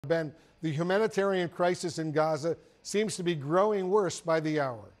Ben, the humanitarian crisis in Gaza seems to be growing worse by the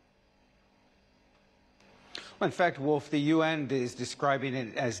hour. Well, in fact, Wolf, the UN is describing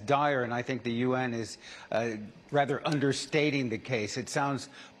it as dire, and I think the UN is rather understating the case. It sounds,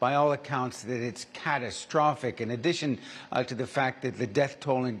 by all accounts, that it's catastrophic, in addition to the fact that the death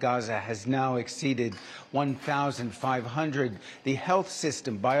toll in Gaza has now exceeded 1,500. The health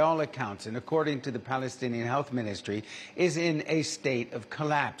system, by all accounts, and according to the Palestinian Health Ministry, is in a state of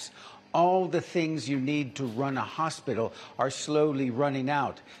collapse. All the things you need to run a hospital are slowly running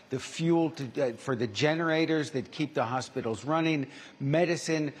out. The fuel for the generators that keep the hospitals running,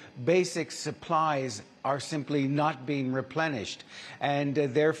 medicine, basic supplies are simply not being replenished. And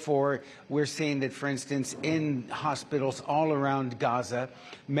therefore, we're seeing that, for instance, in hospitals all around Gaza,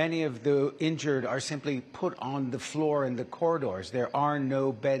 many of the injured are simply put on the floor in the corridors. There are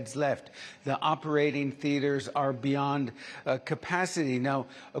no beds left. The operating theaters are beyond capacity. Now,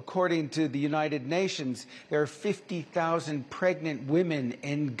 according to the United Nations, there are 50,000 pregnant women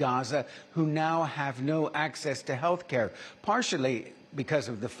in Gaza who now have no access to health care, partially because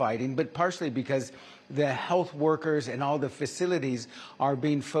of the fighting, but partially because the health workers and all the facilities are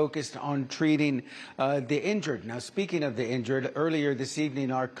being focused on treating the injured. Now, speaking of the injured, earlier this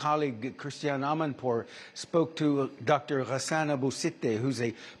evening, our colleague Christian Amanpour spoke to Dr. Ghassan Abu Sitteh, who's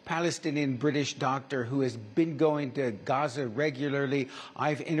a Palestinian-British doctor who has been going to Gaza regularly.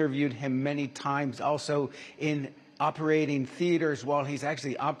 I've interviewed him many times, also in operating theaters while he's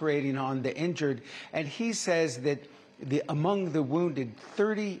actually operating on the injured. And he says that among the wounded,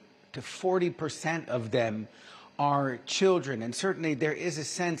 30 to 40% of them are children. And certainly there is a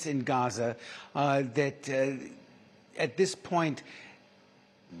sense in Gaza that at this point,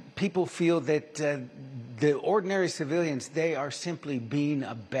 people feel that the ordinary civilians, they are simply being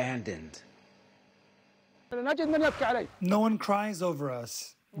abandoned. No one cries over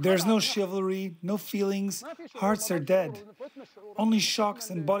us. There's no chivalry, no feelings, hearts are dead. Only shocks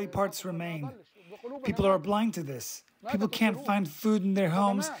and body parts remain. People are blind to this. People can't find food in their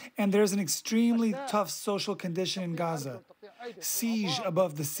homes, and there's an extremely tough social condition in Gaza. Siege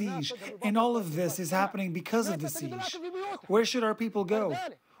above the siege, and all of this is happening because of the siege. Where should our people go?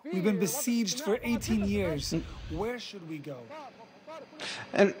 We've been besieged for 18 years. Where should we go?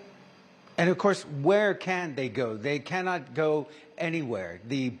 And of course, where can they go? They cannot go anywhere.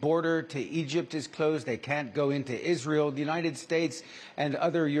 The border to Egypt is closed. They can't go into Israel. The United States and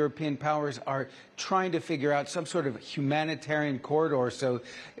other European powers are trying to figure out some sort of humanitarian corridor so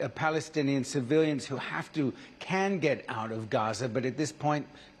Palestinian civilians who can get out of Gaza. But at this point,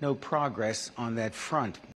 no progress on that front.